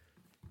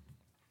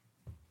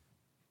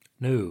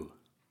 No.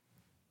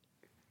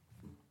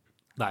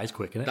 That is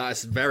quick, isn't it?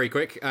 That's very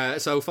quick.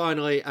 So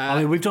finally...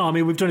 we've done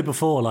it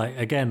before. Like,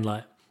 again,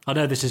 like, I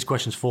know this is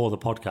questions for the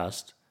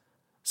podcast,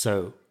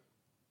 so...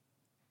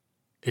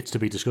 It's to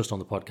be discussed on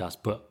the podcast,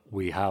 but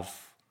we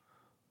have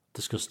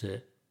discussed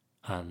it,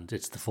 and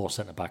it's the 4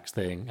 centre-backs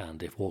thing,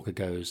 and if Walker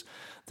goes,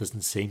 there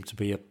doesn't seem to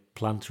be a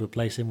plan to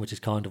replace him, which is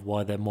kind of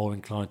why they're more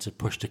inclined to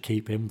push to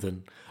keep him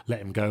than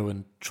let him go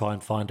and try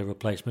and find a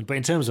replacement. But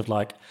in terms of,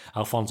 like,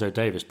 Alphonso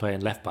Davies playing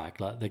left-back,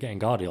 like, they're getting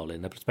Gvardiol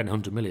in, they're spending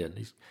 100 million.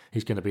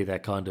 He's going to be their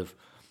kind of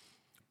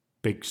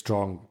big,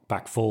 strong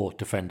back four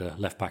defender,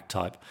 left-back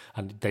type,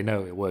 and they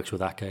know it works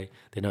with Ake,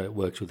 they know it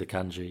works with the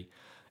Kanji.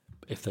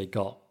 If they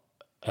got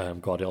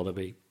Gvardiol, there'll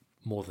be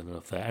more than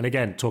enough there. And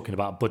again, talking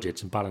about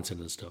budgets and balancing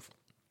and stuff,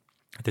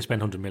 if they spend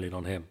 100 million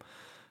on him,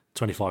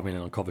 25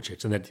 million on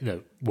Kovacic, and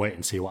then wait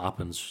and see what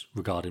happens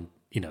regarding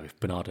if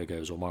Bernardo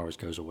goes or Mahrez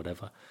goes or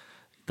whatever.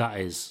 That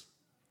is,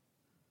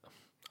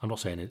 I'm not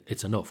saying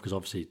it's enough because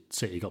obviously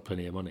City got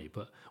plenty of money,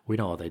 but we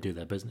know how they do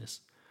their business.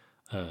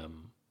 But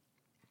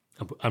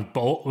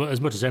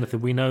as much as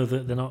anything, we know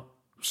that they're not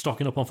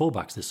stocking up on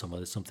fullbacks this summer.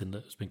 There's something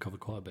that's been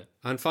covered quite a bit.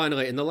 And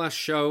finally, in the last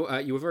show,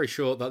 you were very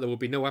sure that there would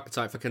be no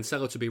appetite for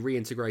Cancelo to be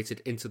reintegrated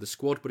into the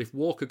squad, but if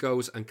Walker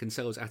goes and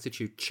Cancelo's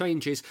attitude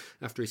changes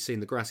after he's seen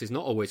the grass is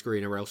not always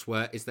greener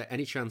elsewhere, is there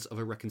any chance of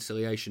a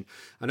reconciliation?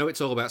 I know it's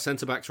all about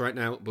centre-backs right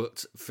now,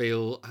 but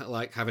feel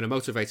like having a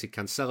motivated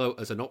Cancelo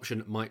as an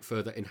option might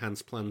further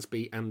enhance plans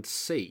B and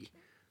C.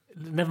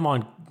 Never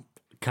mind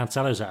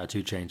Cancelo's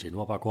attitude changing.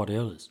 What about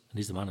Gvardiola's? And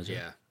he's the manager.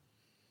 Yeah.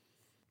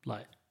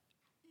 Like...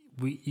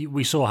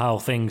 We saw how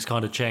things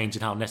kind of changed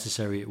and how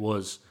necessary it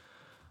was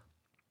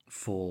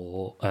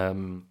for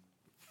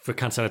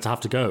Cancelo to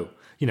have to go.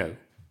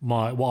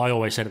 What I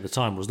always said at the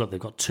time was, look, they've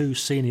got 2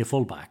 senior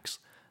fullbacks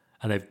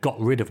and they've got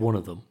rid of one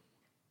of them.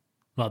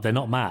 Like, they're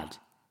not mad.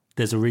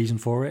 There's a reason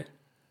for it.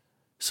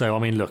 So, I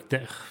mean, look,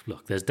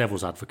 there's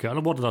devil's advocate.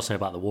 And what did I say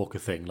about the Walker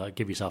thing? Like,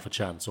 give yourself a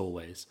chance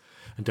always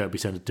and don't be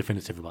so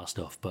definitive about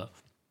stuff. But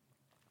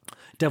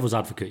devil's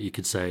advocate, you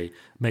could say,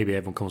 maybe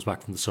everyone comes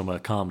back from the summer,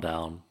 calm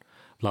down,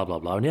 blah, blah,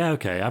 blah. And yeah,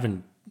 okay,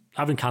 having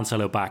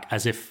Cancelo back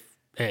as if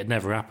it had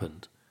never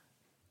happened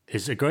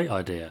is a great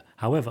idea.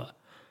 However,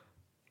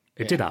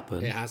 it did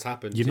happen. It has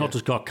happened. You've not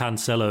just got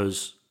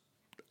Cancelo's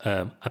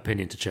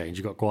opinion to change,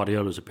 you've got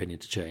Guardiola's opinion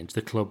to change,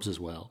 the club's as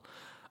well.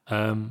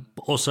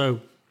 But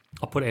also,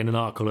 I put it in an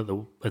article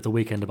at the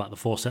weekend about the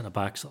 4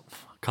 centre-backs. I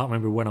can't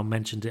remember when I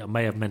mentioned it. I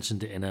may have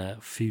mentioned it in a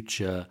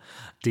future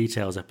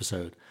details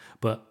episode.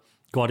 But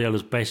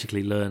Guardiola's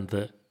basically learned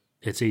that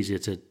it's easier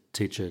to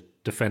teach a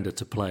defender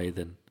to play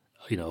than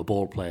a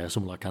ball player,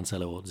 someone like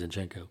Cancelo or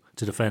Zinchenko,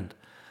 to defend.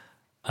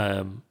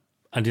 And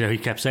he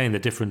kept saying the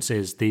difference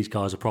is these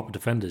guys are proper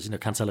defenders.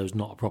 Cancelo's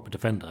not a proper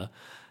defender.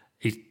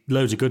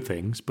 loads of good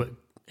things, but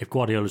if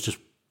Guardiola's just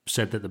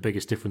said that the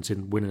biggest difference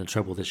in winning a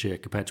treble this year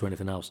compared to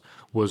anything else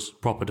was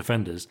proper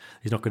defenders,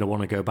 he's not going to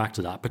want to go back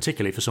to that,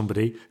 particularly for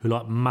somebody who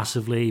like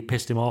massively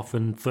pissed him off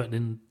and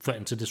threatened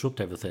to disrupt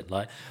everything.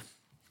 Like,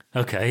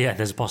 okay, yeah,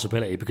 there's a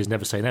possibility because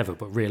never say never,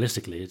 but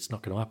realistically, it's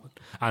not going to happen.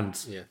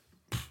 And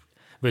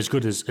but as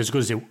good as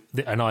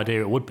an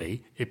idea it would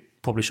be,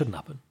 it probably shouldn't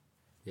happen.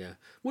 Yeah,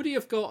 would he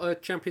have got a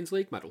Champions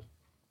League medal?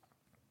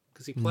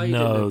 Because he played in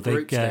the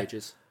group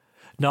stages.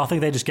 No, I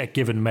think they just get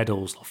given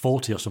medals, like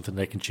 40 or something.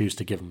 They can choose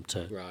to give them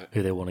to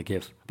who they want to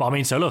give. But I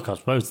mean, so look, I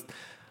suppose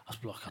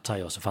I'll tell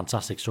you, it's a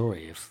fantastic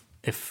story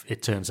if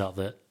it turns out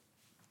that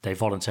they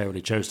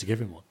voluntarily chose to give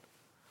him one.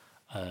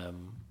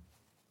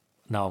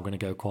 Now I'm going to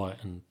go quiet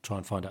and try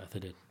and find out if they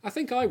did. I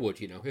think I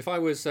would. If I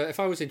was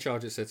in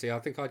charge at City, I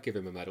think I'd give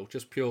him a medal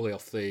just purely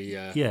off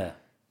the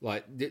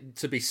like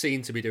to be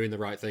seen to be doing the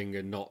right thing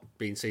and not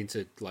being seen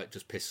to like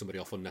just piss somebody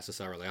off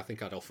unnecessarily. I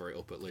think I'd offer it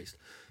up at least,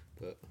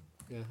 but.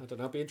 Yeah, I don't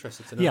know. I'd be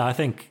interested to know.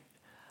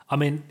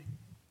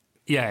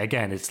 Yeah,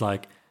 again, it's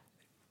like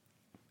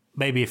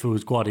maybe if it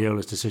was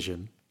Guardiola's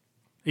decision,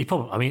 he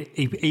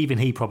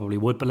probably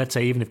would. But let's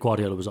say even if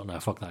Guardiola was like, no,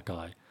 fuck that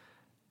guy,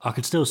 I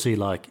could still see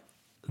like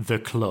the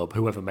club,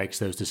 whoever makes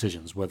those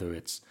decisions, whether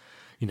it's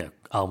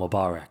Al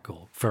Mubarak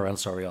or Ferran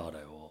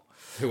Soriano or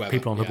whoever,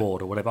 people on the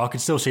board or whatever, I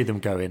could still see them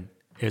going,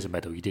 here's a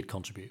medal, you did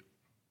contribute.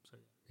 So.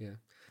 Yeah.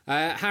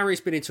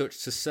 Harry's been in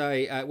touch to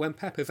say, when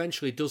Pep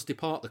eventually does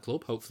depart the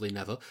club, hopefully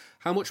never,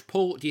 how much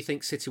pull do you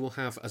think City will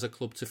have as a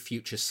club to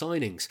future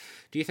signings?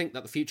 Do you think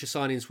that the future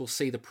signings will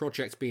see the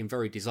project being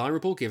very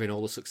desirable, given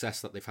all the success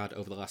that they've had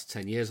over the last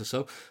 10 years or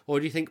so? Or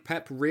do you think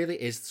Pep really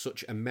is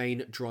such a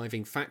main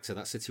driving factor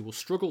that City will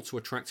struggle to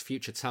attract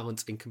future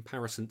talent in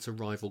comparison to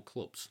rival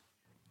clubs?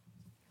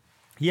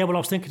 Yeah, well,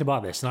 I was thinking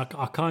about this, and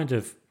I kind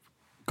of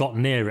got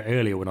near it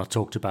earlier when I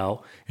talked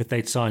about if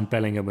they'd signed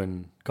Bellingham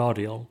and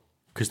Gvardiol.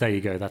 Because there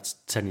you go, that's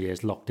 10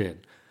 years locked in.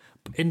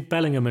 But in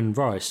Bellingham and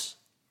Rice,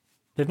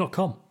 they've not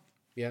come.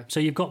 Yeah.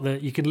 So you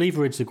can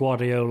leverage the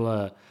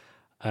Guardiola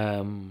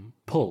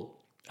pull,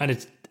 and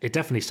it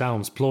definitely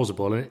sounds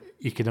plausible. And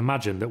you can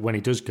imagine that when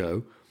he does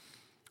go,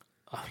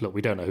 look,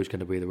 we don't know who's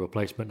going to be the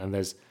replacement,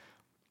 and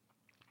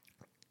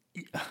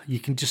you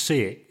can just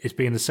see it. It's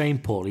being the same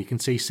pull. You can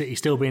see City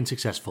still being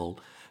successful,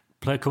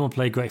 come and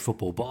play great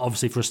football. But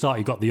obviously, for a start,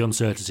 you've got the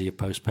uncertainty of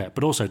post-Pep,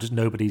 but also just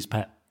nobody's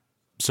Pep.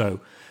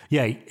 So,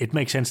 yeah, it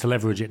makes sense to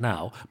leverage it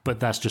now, but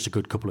that's just a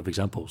good couple of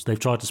examples. They've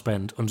tried to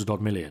spend 100-odd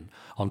million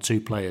on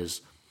two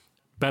players.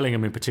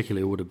 Bellingham in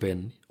particular would have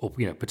been, or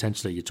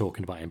potentially you're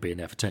talking about him being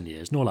there for 10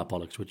 years and all that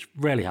bollocks, which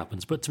rarely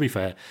happens. But to be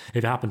fair,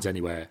 if it happens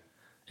anywhere,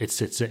 it's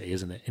City,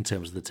 isn't it, in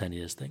terms of the 10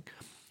 years thing.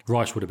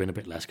 Rice would have been a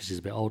bit less because he's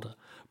a bit older,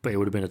 but it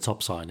would have been a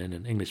top signing,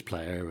 an English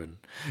player, and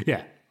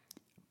yeah.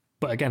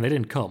 But again, they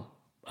didn't come.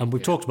 And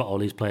we've talked about all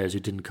these players who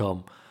didn't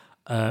come.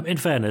 In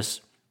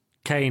fairness,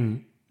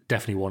 Kane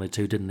definitely wanted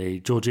to, didn't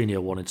he? Jorginho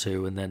wanted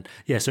to, and then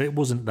so it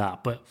wasn't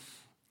that. But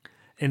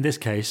in this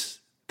case,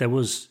 there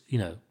was,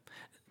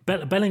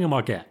 Bellingham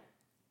I get.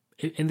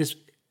 In this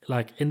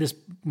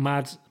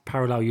mad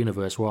parallel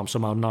universe where I'm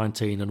somehow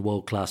 19 and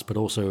world class, but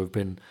also have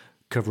been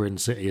covering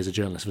City as a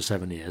journalist for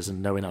 7 years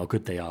and knowing how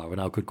good they are and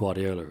how good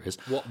Guardiola is.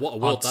 What a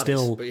world that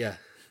is, but yeah.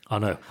 I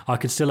know. I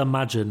could still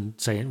imagine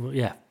saying, well,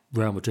 yeah,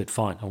 Real Madrid,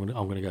 fine. I'm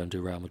going to go and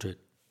do Real Madrid,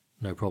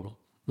 no problem.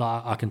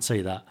 Like I can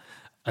see that.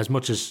 As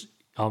much as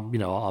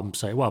I'm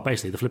saying, well,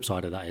 basically the flip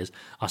side of that is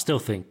I still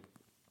think,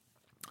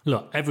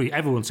 look,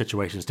 everyone's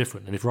situation is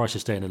different, and if Rice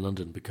is staying in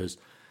London because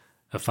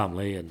of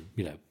family and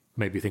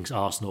maybe thinks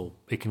Arsenal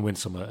he can win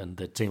something and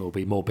the team will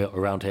be more built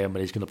around him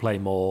and he's going to play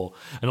more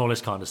and all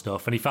this kind of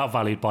stuff, and he felt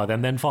valued by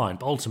them, then fine.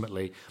 But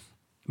ultimately,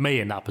 me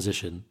in that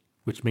position,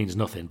 which means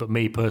nothing, but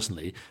me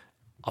personally,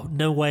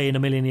 no way in a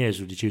million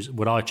years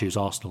would I choose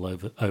Arsenal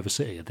over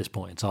City at this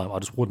point in time. I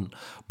just wouldn't.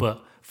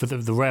 But for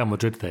the Real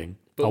Madrid thing,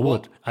 I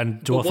would.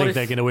 And do I think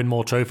they're going to win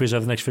more trophies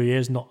over the next few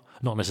years? Not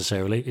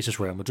necessarily. It's just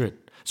Real Madrid.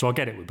 So I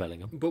get it with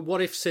Bellingham. But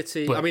what if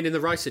City... in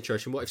the Rice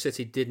situation, what if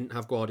City didn't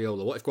have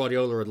Guardiola? What if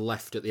Guardiola had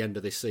left at the end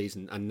of this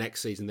season and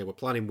next season they were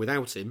planning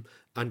without him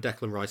and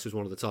Declan Rice was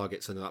one of the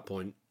targets, and at that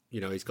point,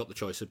 he's got the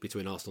choice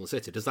between Arsenal and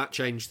City. Does that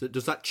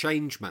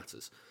change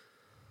matters?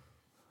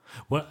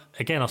 Well,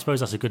 again, I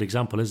suppose that's a good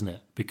example, isn't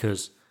it?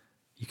 Because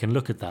you can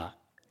look at that.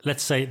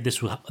 Let's say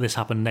this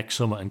happened next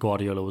summer and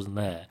Guardiola wasn't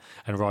there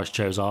and Rice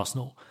chose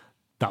Arsenal.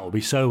 That would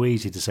be so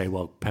easy to say,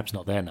 well, Pep's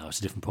not there now. It's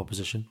a different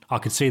proposition. I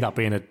could see that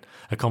being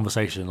a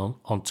conversation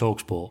on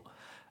TalkSport.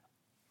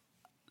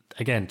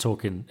 Again,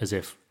 talking as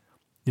if,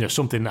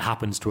 something that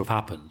happens to have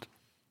happened,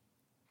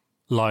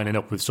 lining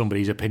up with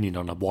somebody's opinion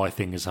on why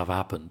things have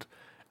happened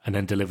and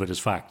then delivered as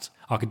fact.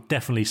 I could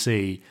definitely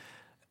see...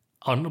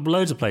 on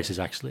loads of places,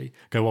 actually,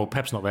 go, well,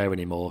 Pep's not there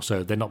anymore,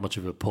 so they're not much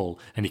of a pull.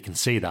 And you can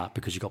see that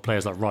because you've got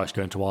players like Rice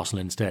going to Arsenal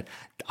instead.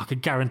 I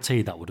could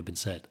guarantee that would have been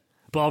said.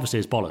 But obviously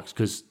it's bollocks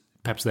because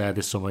Pep's there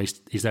this summer,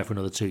 he's there for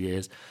another 2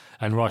 years,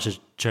 and Rice has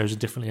chosen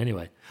differently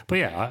anyway. But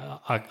yeah,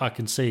 I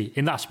can see,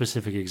 in that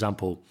specific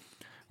example,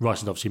 Rice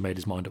had obviously made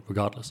his mind up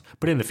regardless.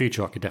 But in the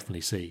future, I could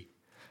definitely see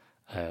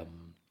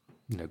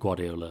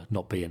Gvardiol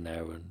not being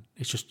there, and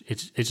it's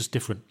just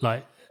different.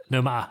 Like,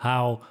 no matter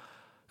how,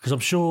 because I'm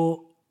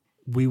sure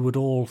we would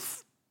all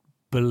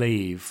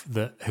believe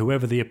that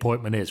whoever the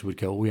appointment is would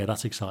go, oh yeah,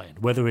 that's exciting.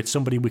 Whether it's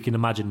somebody we can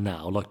imagine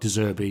now, like De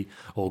Zerbi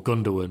or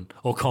Gundogan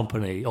or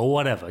Kompany or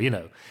whatever,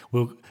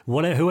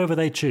 whoever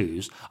they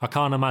choose, I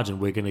can't imagine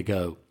we're going to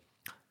go,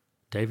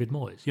 David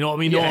Moyes. You know what I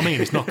mean? Yeah.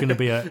 It's not going to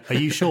be are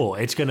you sure?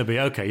 It's going to be,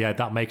 okay, yeah,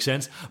 that makes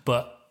sense.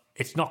 But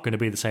it's not going to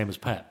be the same as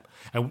Pep.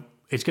 And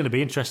it's going to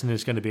be interesting and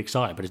it's going to be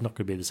exciting, but it's not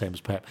going to be the same as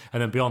Pep.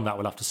 And then beyond that,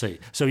 we'll have to see.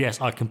 So yes,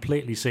 I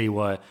completely see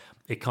why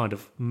it kind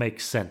of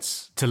makes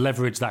sense to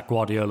leverage that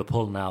Guardiola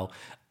pull now.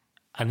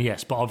 And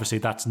yes, but obviously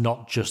that's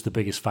not just the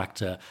biggest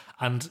factor.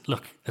 And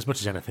look, as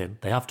much as anything,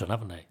 they have done,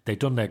 haven't they? They've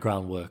done their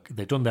groundwork.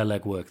 They've done their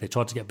legwork. They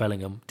tried to get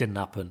Bellingham, didn't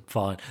happen,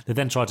 fine. They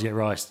then tried to get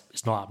Rice,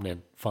 it's not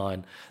happening,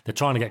 fine. They're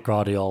trying to get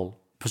Gvardiol,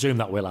 presume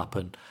that will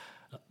happen.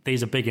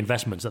 These are big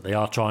investments that they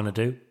are trying to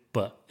do,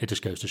 but it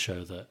just goes to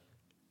show that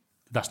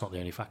that's not the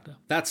only factor.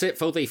 That's it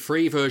for the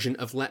free version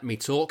of Let Me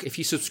Talk. If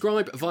you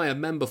subscribe via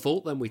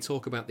Memberful, then we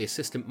talk about the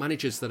assistant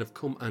managers that have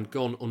come and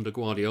gone under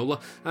Guardiola.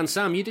 And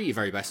Sam, you do your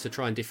very best to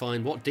try and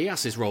define what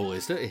Diaz's role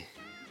is, don't you?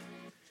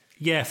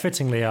 Yeah,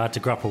 fittingly, I had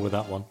to grapple with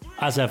that one.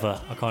 As ever,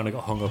 I kind of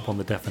got hung up on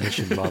the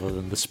definition rather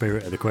than the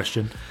spirit of the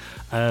question.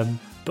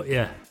 But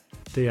yeah,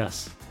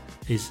 Diaz,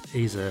 he's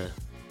a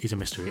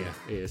mystery. Yeah,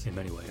 he is. In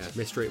many ways. Yeah,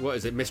 mystery. What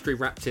is it? Mystery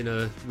wrapped in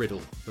a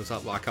riddle. Was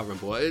that, I can't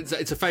remember what.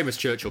 It's a famous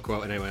Churchill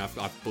quote anyway.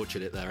 I've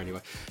butchered it there anyway.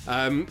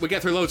 We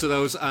get through loads of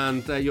those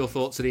and your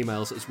thoughts and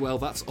emails as well.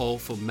 That's all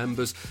for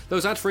members.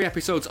 Those ad-free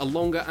episodes are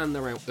longer and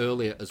they're out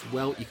earlier as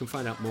well. You can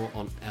find out more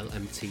on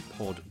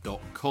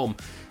lmtpod.com.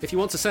 If you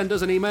want to send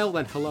us an email,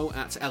 then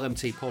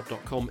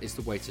hello@lmtpod.com is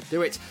the way to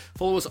do it.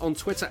 Follow us on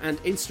Twitter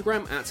and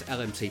Instagram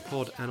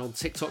 @lmtpod, and on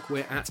TikTok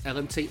we're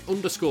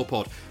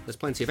 @LMT_pod. There's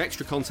plenty of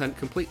extra content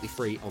completely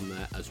free on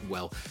there as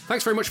well.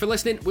 Thanks very much for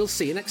listening. We'll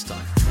see you next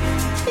time.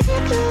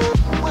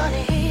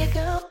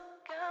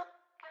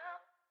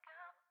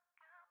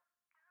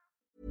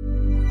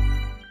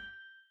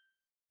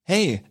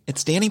 Hey,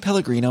 it's Danny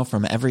Pellegrino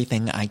from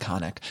Everything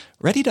Iconic.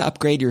 Ready to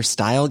upgrade your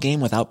style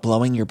game without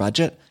blowing your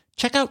budget?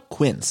 Check out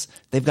Quince.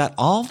 They've got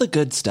all the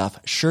good stuff,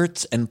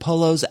 shirts and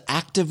polos,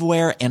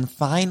 activewear, and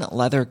fine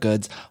leather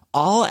goods,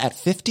 all at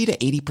 50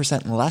 to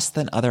 80% less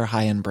than other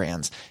high-end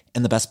brands.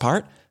 And the best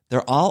part?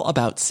 They're all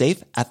about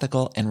safe,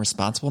 ethical, and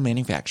responsible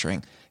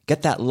manufacturing.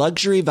 Get that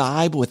luxury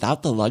vibe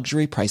without the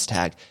luxury price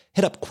tag.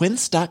 Hit up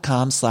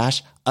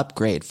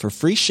quince.com/upgrade for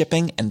free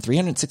shipping and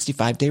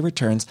 365-day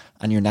returns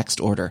on your next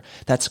order.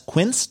 That's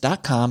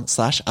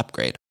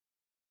quince.com/upgrade.